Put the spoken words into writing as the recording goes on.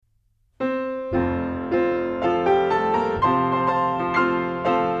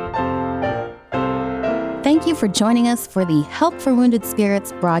you for joining us for the Help for Wounded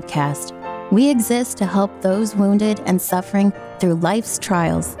Spirits broadcast. We exist to help those wounded and suffering through life's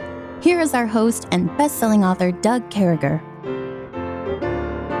trials. Here is our host and best-selling author, Doug Carriger.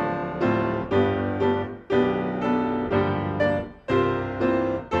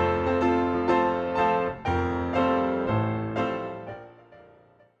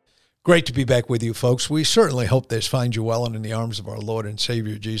 Great to be back with you, folks. We certainly hope this finds you well and in the arms of our Lord and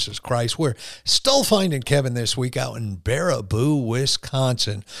Savior, Jesus Christ. We're still finding Kevin this week out in Baraboo,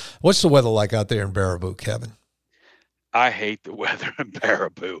 Wisconsin. What's the weather like out there in Baraboo, Kevin? I hate the weather in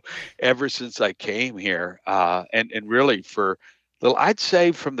Baraboo ever since I came here. And really I'd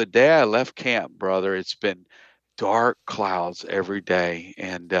say from the day I left camp, brother, it's been dark clouds every day.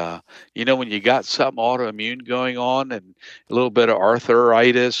 And, when you got something autoimmune going on and a little bit of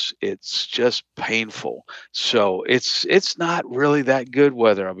arthritis, it's just painful. So it's not really that good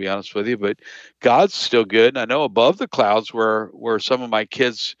weather, I'll be honest with you, but God's still good. And I know above the clouds where some of my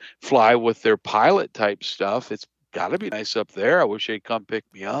kids fly with their pilot type stuff, it's got to be nice up there. I wish they'd come pick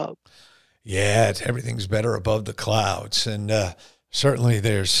me up. Yeah, everything's better above the clouds. And, certainly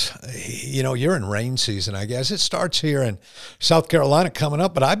there's, you're in rain season, I guess. It starts here in South Carolina coming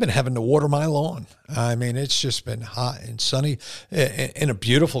up, but I've been having to water my lawn. I mean, it's just been hot and sunny in a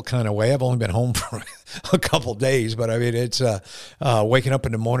beautiful kind of way. I've only been home for a couple days, but I mean, it's waking up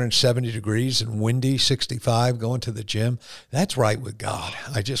in the morning, 70 degrees and windy, 65, going to the gym. That's right with God.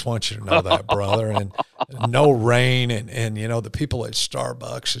 I just want you to know that, brother. And no rain and the people at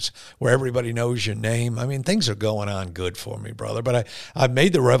Starbucks, it's where everybody knows your name. I mean, things are going on good for me, brother. But I've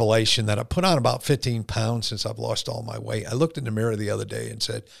made the revelation that I put on about 15 pounds since I've lost all my weight. I looked in the mirror the other day and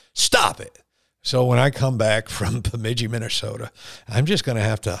said, stop it. So when I come back from Bemidji, Minnesota, I'm just going to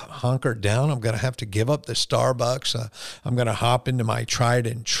have to hunker down. I'm going to have to give up the Starbucks. I'm going to hop into my tried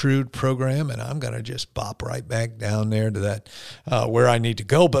and true program, and I'm going to just bop right back down there to that where I need to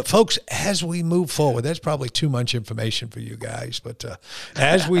go. But folks, as we move forward, that's probably too much information for you guys. But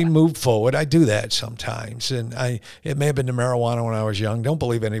as we move forward, I do that sometimes, and it may have been the marijuana when I was young. Don't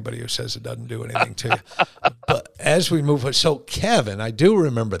believe anybody who says it doesn't do anything to you. But as we move forward, so Kevin, I do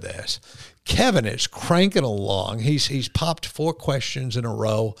remember this. Kevin is cranking along. He's popped 4 questions in a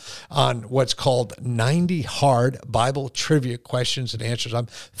row on what's called 90 hard Bible trivia questions and answers. I'm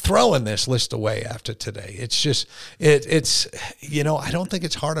throwing this list away after today. It's just, I don't think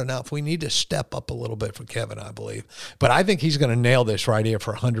it's hard enough. We need to step up a little bit for Kevin, I believe. But I think he's going to nail this right here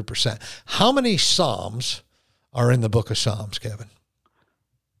for 100%. How many Psalms are in the book of Psalms, Kevin?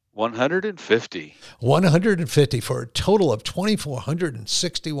 150. 150 for a total of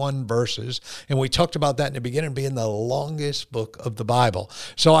 2,461 verses. And we talked about that in the beginning being the longest book of the Bible.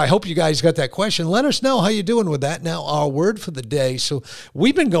 So I hope you guys got that question. Let us know how you're doing with that. Now, our word for the day. So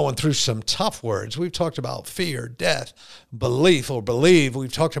we've been going through some tough words. We've talked about fear, death, belief or believe.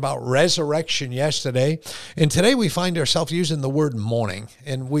 We've talked about resurrection yesterday. And today we find ourselves using the word mourning.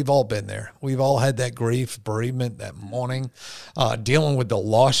 And we've all been there. We've all had that grief, bereavement, that mourning, dealing with the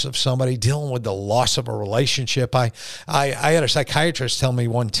loss of somebody, dealing with the loss of a relationship. I had a psychiatrist tell me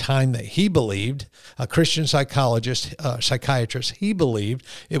one time that he believed, a Christian psychiatrist, he believed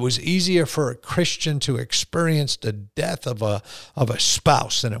it was easier for a Christian to experience the death of a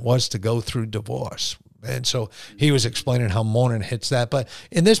spouse than it was to go through divorce. And so he was explaining how mourning hits that. But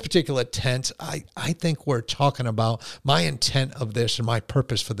in this particular tense, I think we're talking about my intent of this and my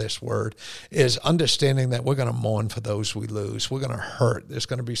purpose for this word is understanding that we're going to mourn for those we lose. We're going to hurt. There's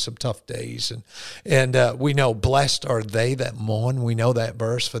going to be some tough days. And we know blessed are they that mourn. We know that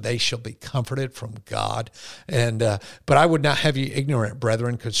verse, for they shall be comforted from God. But I would not have you ignorant,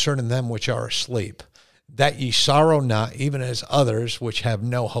 brethren, concerning them which are asleep, that ye sorrow not, even as others which have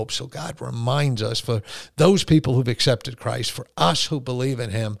no hope. So God reminds us, for those people who've accepted Christ, for us who believe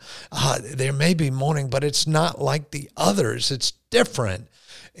in him, there may be mourning, but it's not like the others. It's different.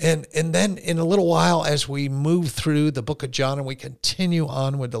 And then in a little while, as we move through the book of John and we continue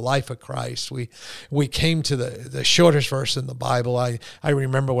on with the life of Christ, we came to the shortest verse in the Bible. I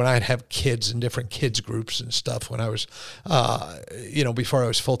remember when I'd have kids in different kids groups and stuff when I was, before I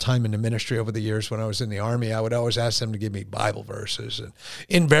was full-time in the ministry over the years when I was in the Army, I would always ask them to give me Bible verses. And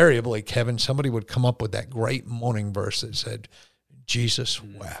invariably, Kevin, somebody would come up with that great morning verse that said, Jesus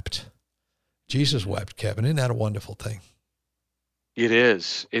wept. Jesus wept, Kevin. Isn't that a wonderful thing? It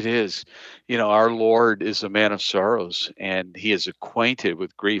is. It is. Our Lord is a man of sorrows, and he is acquainted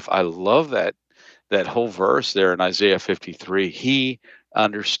with grief. I love that whole verse there in Isaiah 53. He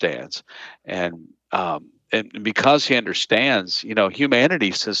understands. And because he understands,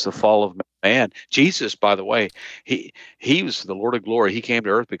 humanity since the fall of man man. Jesus, by the way, he was the Lord of glory. He came to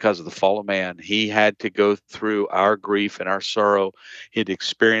earth because of the fall of man. He had to go through our grief and our sorrow. He'd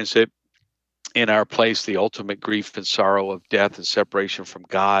experience it in our place, the ultimate grief and sorrow of death and separation from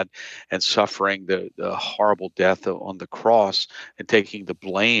God, and suffering the horrible death on the cross, and taking the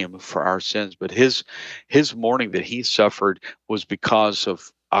blame for our sins. But his mourning that he suffered was because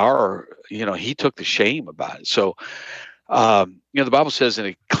of our, he took the shame about it. So the Bible says in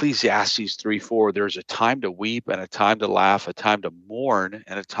Ecclesiastes 3:4, there's a time to weep and a time to laugh, a time to mourn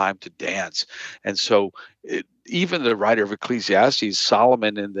and a time to dance. And so, even the writer of Ecclesiastes,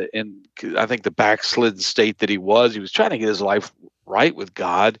 Solomon, in I think the backslidden state that he was trying to get his life right with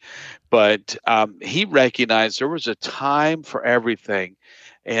God, but he recognized there was a time for everything,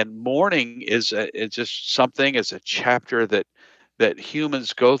 and mourning is just something, is a chapter that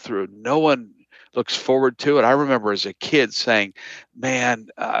humans go through. No one looks forward to it. I remember as a kid saying, man,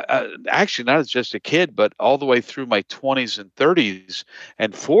 actually not as just a kid, but all the way through my 20s and 30s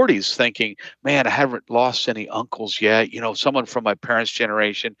and 40s, thinking, man, I haven't lost any uncles yet. Someone from my parents'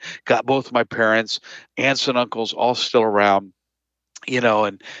 generation got both of my parents, aunts and uncles all still around,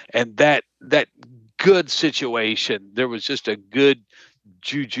 and that good situation, there was just a good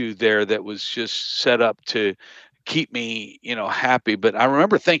juju there that was just set up to keep me, happy. But I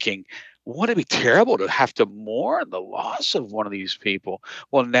remember thinking, wouldn't it be terrible to have to mourn the loss of one of these people?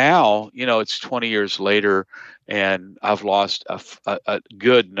 Well, now, it's 20 years later, and I've lost a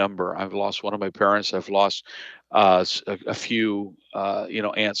good number. I've lost one of my parents. I've lost a few,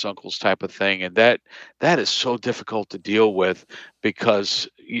 aunts, uncles type of thing. And that is so difficult to deal with, because,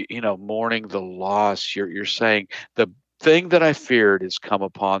 mourning the loss, you're saying the thing that I feared has come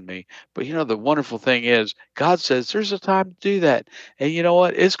upon me. But the wonderful thing is, God says there's a time to do that. And you know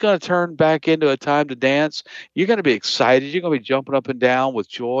what? It's going to turn back into a time to dance. You're going to be excited. You're going to be jumping up and down with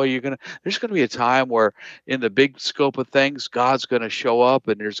joy. There's going to be a time where, in the big scope of things, God's going to show up,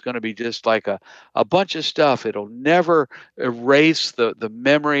 and there's going to be just like a bunch of stuff. It'll never erase the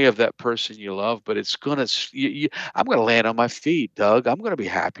memory of that person you love, but it's going to, I'm going to land on my feet, Doug. I'm going to be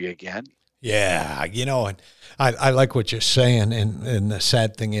happy again. Yeah, and I like what you're saying, and the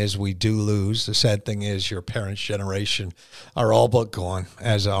sad thing is we do lose. The sad thing is your parents' generation are all but gone,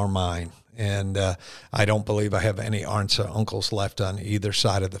 as are mine. And I don't believe I have any aunts or uncles left on either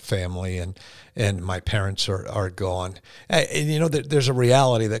side of the family, and my parents are gone. And there's a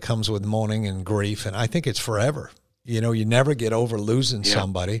reality that comes with mourning and grief, and I think it's forever. You never get over losing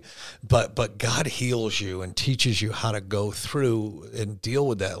somebody, but God heals you and teaches you how to go through and deal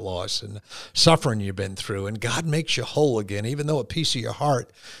with that loss and suffering you've been through. And God makes you whole again, even though a piece of your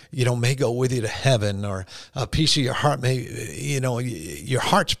heart, may go with you to heaven, or a piece of your heart may, your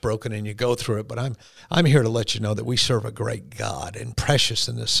heart's broken and you go through it. But I'm here to let you know that we serve a great God, and precious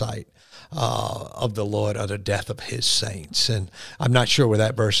in the sight of the Lord are the death of his saints. And I'm not sure where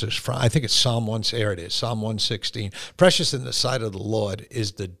that verse is from. I think it's Psalm 1. Here it is, Psalm 116. Precious in the sight of the Lord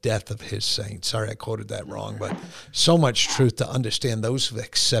is the death of his saints. Sorry, I quoted that wrong, but so much truth to understand. Those who've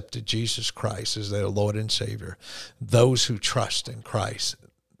accepted Jesus Christ as their Lord and Savior, those who trust in Christ,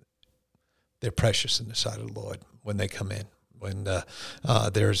 they're precious in the sight of the Lord when they come in. When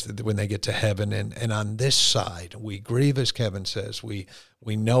when they get to heaven, and on this side we grieve, as Kevin says.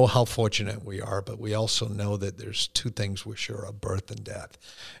 We know how fortunate we are, but we also know that there's two things we're sure of: birth and death,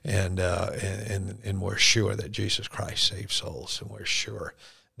 and we're sure that Jesus Christ saves souls, and we're sure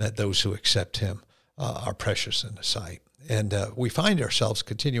that those who accept him are precious in the sight. And we find ourselves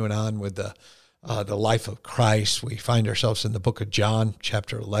continuing on with the life of Christ. We find ourselves in the book of John,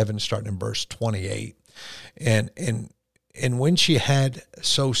 chapter 11, starting in verse 28, And when she had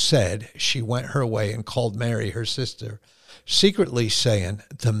so said, she went her way and called Mary, her sister, secretly saying,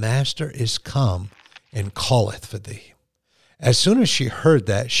 The Master is come and calleth for thee. As soon as she heard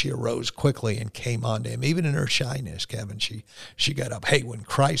that, she arose quickly and came on to him. Even in her shyness, Kevin, she got up. Hey, when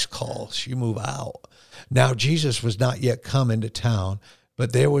Christ calls, you move out. Now, Jesus was not yet come into town,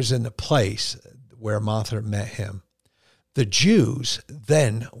 but there was in the place where Martha met him. The Jews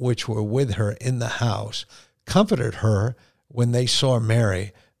then, which were with her in the house, comforted her when they saw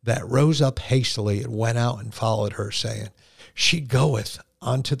Mary, that rose up hastily and went out and followed her, saying, She goeth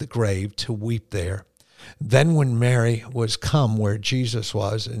unto the grave to weep there. Then when Mary was come where Jesus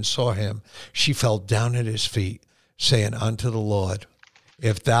was and saw him, she fell down at his feet, saying unto the Lord,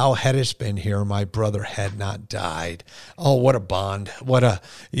 If thou hadst been here, my brother had not died. Oh, what a bond.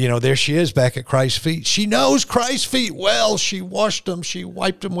 There she is back at Christ's feet. She knows Christ's feet well. She washed them. She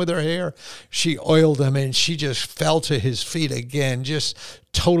wiped them with her hair. She oiled them, and she just fell to his feet again, just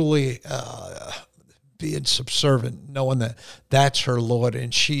totally being subservient, knowing that that's her Lord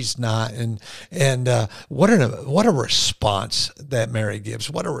and she's not. And what a response that Mary gives.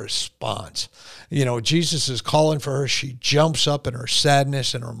 What a response. Jesus is calling for her. She jumps up in her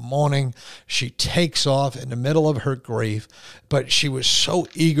sadness and her mourning. She takes off in the middle of her grief, but she was so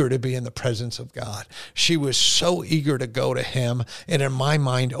eager to be in the presence of God. She was so eager to go to him. And in my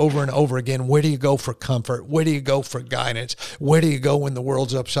mind, over and over again, where do you go for comfort? Where do you go for guidance? Where do you go when the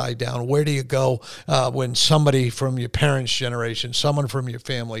world's upside down? Where do you go when somebody from your parents' generation, someone from your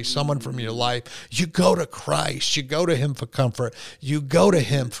family, someone from your life, you go to Christ. You go to him for comfort. You go to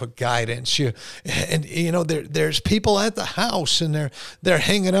him for guidance. There's people at the house and they're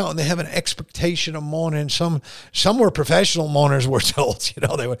hanging out and they have an expectation of mourning. Some were professional mourners, we're told.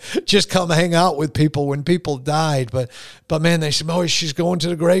 They would just come hang out with people when people died. But man, they said, oh, she's going to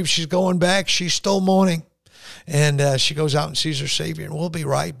the grave. She's going back. She's still mourning. And she goes out and sees her Savior. And we'll be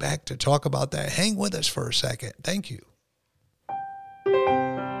right back to talk about that. Hang with us for a second. Thank you.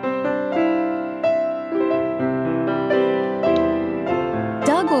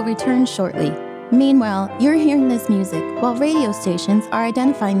 Doug will return shortly. Meanwhile, you're hearing this music while radio stations are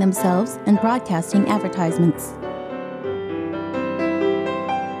identifying themselves and broadcasting advertisements.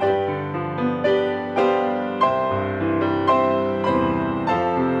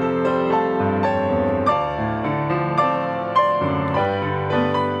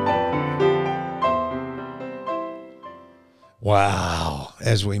 Wow.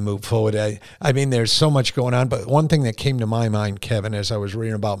 As we move forward, I mean, there's so much going on, but one thing that came to my mind, Kevin, as I was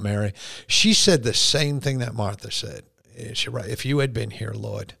reading about Mary, she said the same thing that Martha said. She, right, if you had been here,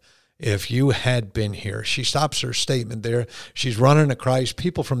 Lord, if you had been here. She stops her statement there. She's running to Christ.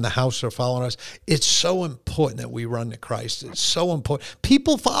 People from the house are following us. It's so important that we run to Christ. It's so important.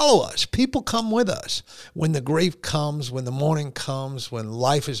 People follow us. People come with us. When the grief comes, when the mourning comes, when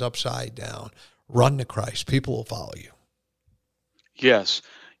life is upside down, run to Christ. People will follow you. Yes.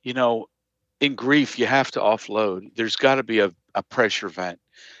 In grief, you have to offload. There's got to be a pressure vent.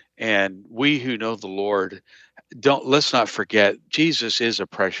 And we who know the Lord, let's not forget, Jesus is a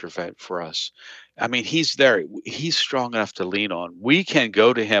pressure vent for us. I mean, he's there. He's strong enough to lean on. We can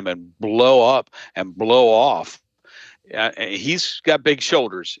go to him and blow up and blow off. He's got big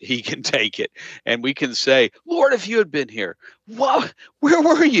shoulders. He can take it. And we can say, Lord, if you had been here, what? Where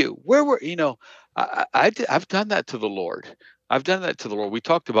were you? I've done that to the Lord. I've done that to the Lord. We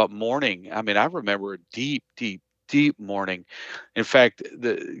talked about mourning. I mean, I remember a deep, deep, deep mourning. In fact,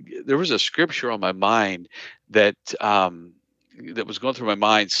 there was a scripture on my mind that was going through my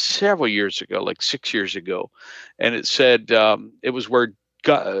mind several years ago, like 6 years ago, and it said it was where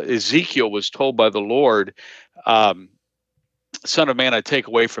Ezekiel was told by the Lord, Son of man, I take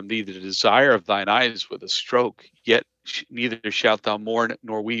away from thee the desire of thine eyes with a stroke, yet neither shalt thou mourn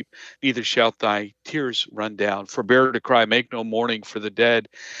nor weep, neither shalt thy tears run down. Forbear to cry, make no mourning for the dead.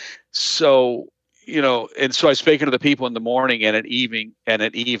 So, and so I spake unto the people in the morning and at evening, and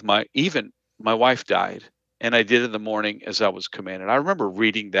at eve, my wife died. And I did in the morning as I was commanded. I remember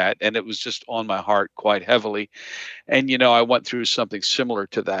reading that, and it was just on my heart quite heavily. And, I went through something similar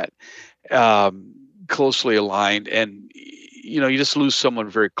to that, closely aligned. And, you just lose someone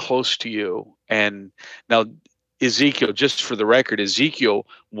very close to you. And now Ezekiel, just for the record, Ezekiel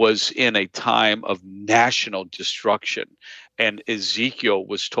was in a time of national destruction. And Ezekiel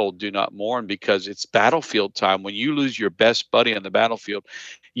was told, do not mourn, because it's battlefield time. When you lose your best buddy on the battlefield,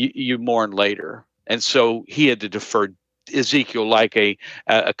 you mourn later. And so he had to defer. Ezekiel, like a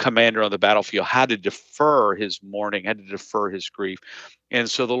commander on the battlefield, had to defer his mourning, had to defer his grief. And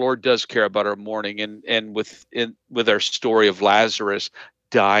so the Lord does care about our mourning. And with our story of Lazarus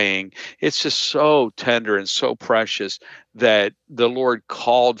dying, it's just so tender and so precious that the Lord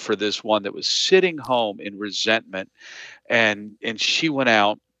called for this one that was sitting home in resentment. And she went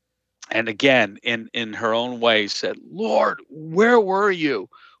out and again, in her own way, said, Lord, where were you?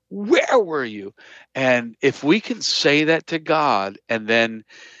 Where were you? And if we can say that to God, and then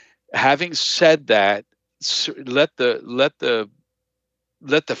having said that,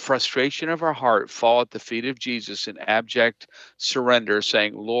 let the frustration of our heart fall at the feet of Jesus in abject surrender,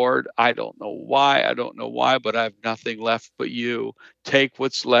 saying, Lord, I don't know why, but I have nothing left but you. Take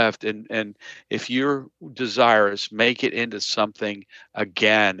what's left. And if you're desirous, make it into something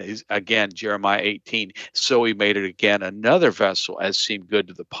again, Jeremiah 18. So he made it again, another vessel as seemed good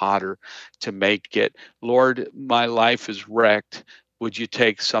to the potter to make it. Lord, my life is wrecked, would you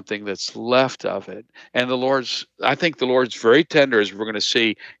take something that's left of it? And I think the Lord's very tender, as we're going to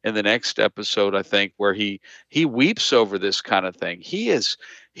see in the next episode, I think, where he weeps over this kind of thing. He's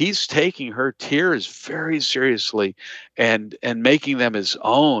taking her tears very seriously and making them his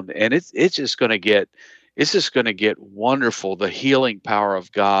own. And it's just going to get wonderful, the healing power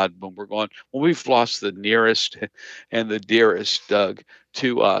of God when we've lost the nearest and the dearest, Doug,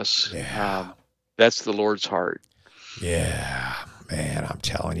 to us. Yeah. That's the Lord's heart. Yeah, man, I'm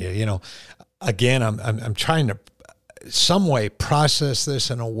telling you, again, I'm trying to some way process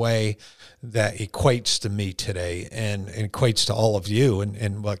this in a way that equates to me today and equates to all of you,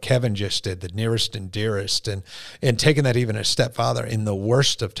 and what Kevin just did, the nearest and dearest, and taking that even a step farther in the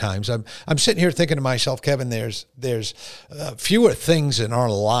worst of times. I'm sitting here thinking to myself, Kevin, there's fewer things in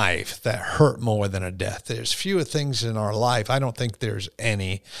our life that hurt more than a death. There's fewer things in our life. I don't think there's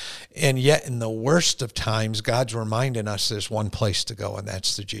any. And yet in the worst of times, God's reminding us there's one place to go, and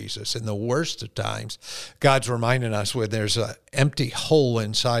that's to Jesus. In the worst of times, God's reminding us where there's an empty hole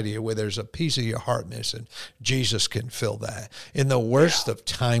inside of you, where there's a piece of your heart missing, Jesus can fill that. In the worst of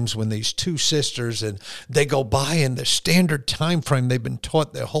times, when these two sisters, and they go by in the standard time frame they've been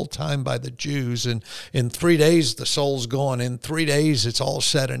taught their whole time by the Jews, and in 3 days the soul's gone, in 3 days it's all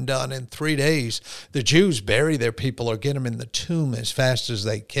said and done, in 3 days the Jews bury their people or get them in the tomb as fast as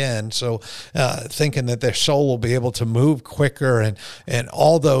they can, so thinking that their soul will be able to move quicker and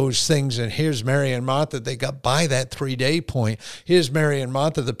all those things. And here's Mary and Martha, they got by that 3-day point. Here's Mary and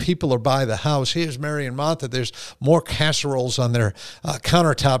Martha, the people are by the house. Here's Mary and Martha, there's more casseroles on their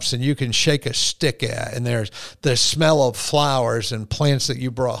countertops than you can shake a stick at, and there's the smell of flowers and plants that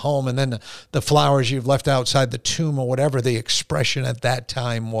you brought home, and then the flowers you've left outside the tomb, or whatever the expression at that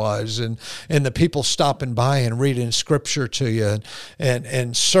time was, and the people stopping by and reading scripture to you,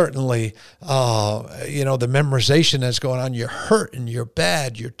 and certainly the memorization that's going on. You're hurt and you're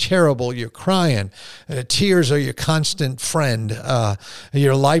bad, you're terrible, you're crying, tears are your constant friend,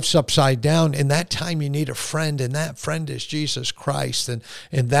 your life's upside down. In that time you need a friend, and that friend is Jesus Christ. And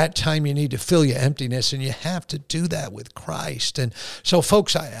in that time you need to fill your emptiness, and you have to do that with Christ. And so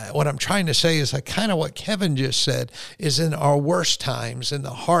folks, what I'm trying to say is kind of what Kevin just said, is in our worst times, in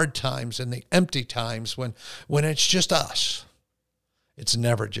the hard times, in the empty times, when it's just us, it's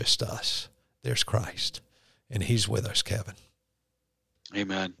never just us. There's Christ, and he's with us, Kevin.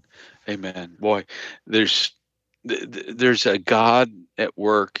 Amen. Amen. Boy, there's a God at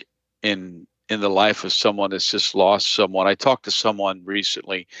work in the life of someone that's just lost someone. I talked to someone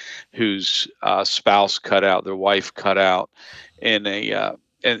recently whose spouse cut out, their wife cut out,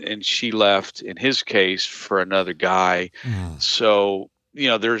 and she left, in his case, for another guy. So,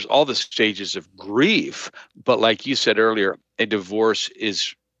 there's all the stages of grief, but like you said earlier, a divorce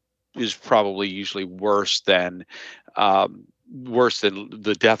is probably usually worse than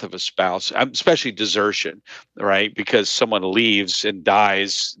the death of a spouse, especially desertion, right? Because someone leaves and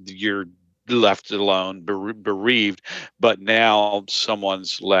dies, you're left alone, bereaved, but now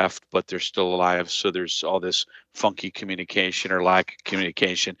someone's left, but they're still alive. So there's all this funky communication or lack of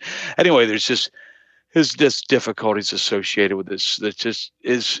communication. Anyway, there's just difficulties associated with this. That just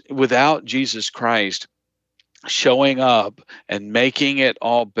is, without Jesus Christ showing up and making it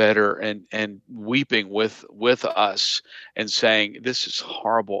all better, and weeping with us and saying, this is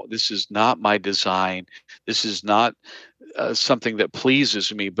horrible, this is not my design, this is not something that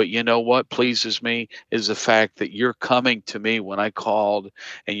pleases me, but you know what pleases me is the fact that you're coming to me when I called,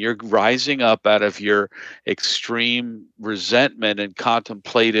 and you're rising up out of your extreme resentment and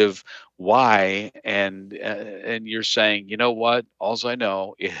contemplative why, and you're saying, you know what, all I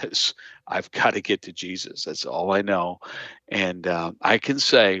know is I've got to get to Jesus. That's all I know. And I can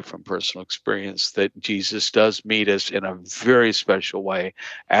say from personal experience that Jesus does meet us in a very special way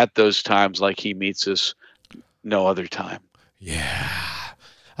at those times, like he meets us no other time. Yeah.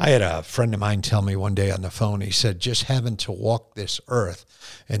 I had a friend of mine tell me one day on the phone, he said, just having to walk this earth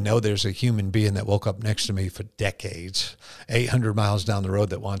and know there's a human being that woke up next to me for decades, 800 miles down the road,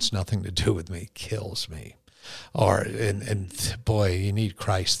 that wants nothing to do with me, kills me. And boy, you need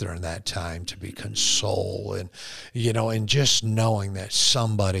Christ during that time to be console, and just knowing that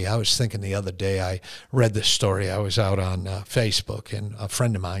somebody. I was thinking the other day, I read this story. I was out on Facebook, and a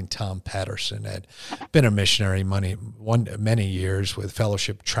friend of mine, Tom Patterson, had been a missionary many years with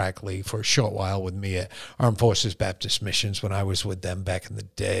Fellowship Track League, for a short while with me at Armed Forces Baptist Missions when I was with them back in the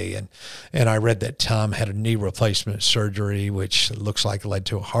day. And I read that Tom had a knee replacement surgery, which looks like led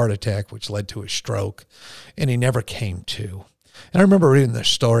to a heart attack, which led to a stroke. And he never came to. And I remember reading this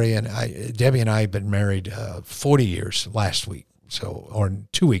story, and Debbie and I have been married 40 years last week, or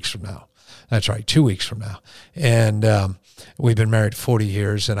 2 weeks from now. That's right, 2 weeks from now. And we've been married 40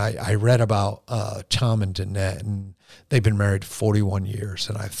 years, and I read about Tom and Danette, and they've been married 41 years,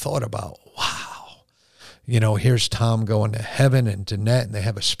 and I thought about, wow. Here's Tom going to heaven, and Danette, and they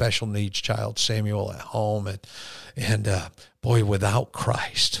have a special needs child, Samuel, at home. And boy, without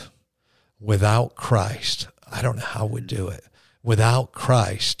Christ, I don't know how we'd do it. Without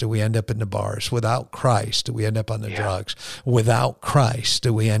Christ, do we end up in the bars? Without Christ, do we end up on the drugs? Without Christ,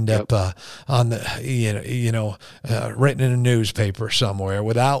 do we end up on the, written in a newspaper somewhere?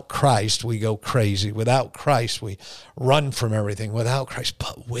 Without Christ, we go crazy. Without Christ, we run from everything. Without Christ,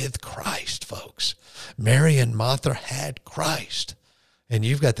 but with Christ, folks. Mary and Martha had Christ. And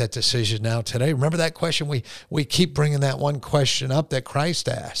you've got that decision now today. Remember that question? We keep bringing that one question up that Christ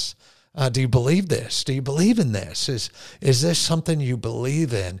asked. Do you believe this? Do you believe in this? Is this something you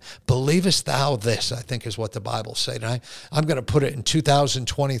believe in? Believest thou this, I think is what the Bible said. And I'm going to put it in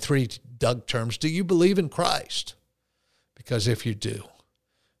 2023 Doug terms. Do you believe in Christ? Because if you do,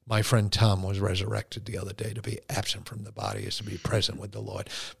 my friend Tom was resurrected the other day. To be absent from the body is to be present with the Lord.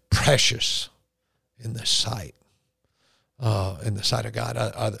 Precious in the sight. In the sight of God.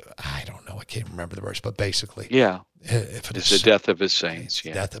 I don't know. I can't remember the verse, but basically. Yeah. If it's the death of his saints.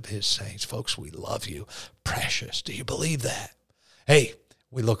 Yeah. Death of his saints. Folks, we love you. Precious. Do you believe that? Hey,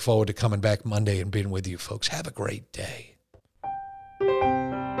 we look forward to coming back Monday and being with you, folks. Have a great day.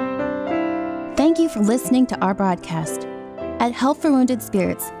 Thank you for listening to our broadcast. At Help for Wounded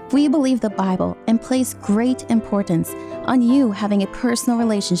Spirits, we believe the Bible and place great importance on you having a personal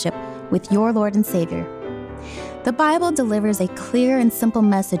relationship with your Lord and Savior. The Bible delivers a clear and simple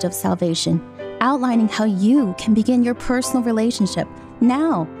message of salvation, outlining how you can begin your personal relationship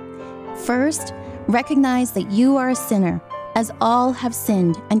now. First, recognize that you are a sinner, as all have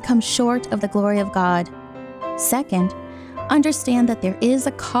sinned and come short of the glory of God. Second, understand that there is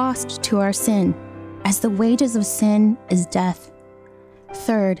a cost to our sin, as the wages of sin is death.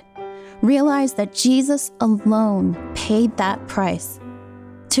 Third, realize that Jesus alone paid that price.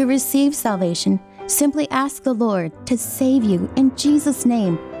 To receive salvation, simply ask the Lord to save you in Jesus'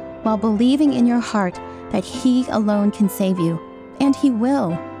 name, while believing in your heart that He alone can save you, and He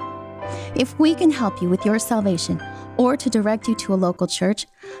will. If we can help you with your salvation or to direct you to a local church,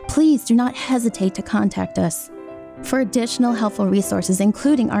 please do not hesitate to contact us. For additional helpful resources,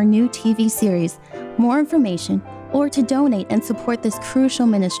 including our new TV series, more information, or to donate and support this crucial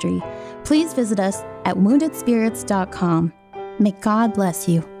ministry, please visit us at woundedspirits.com. May God bless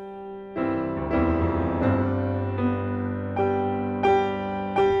you.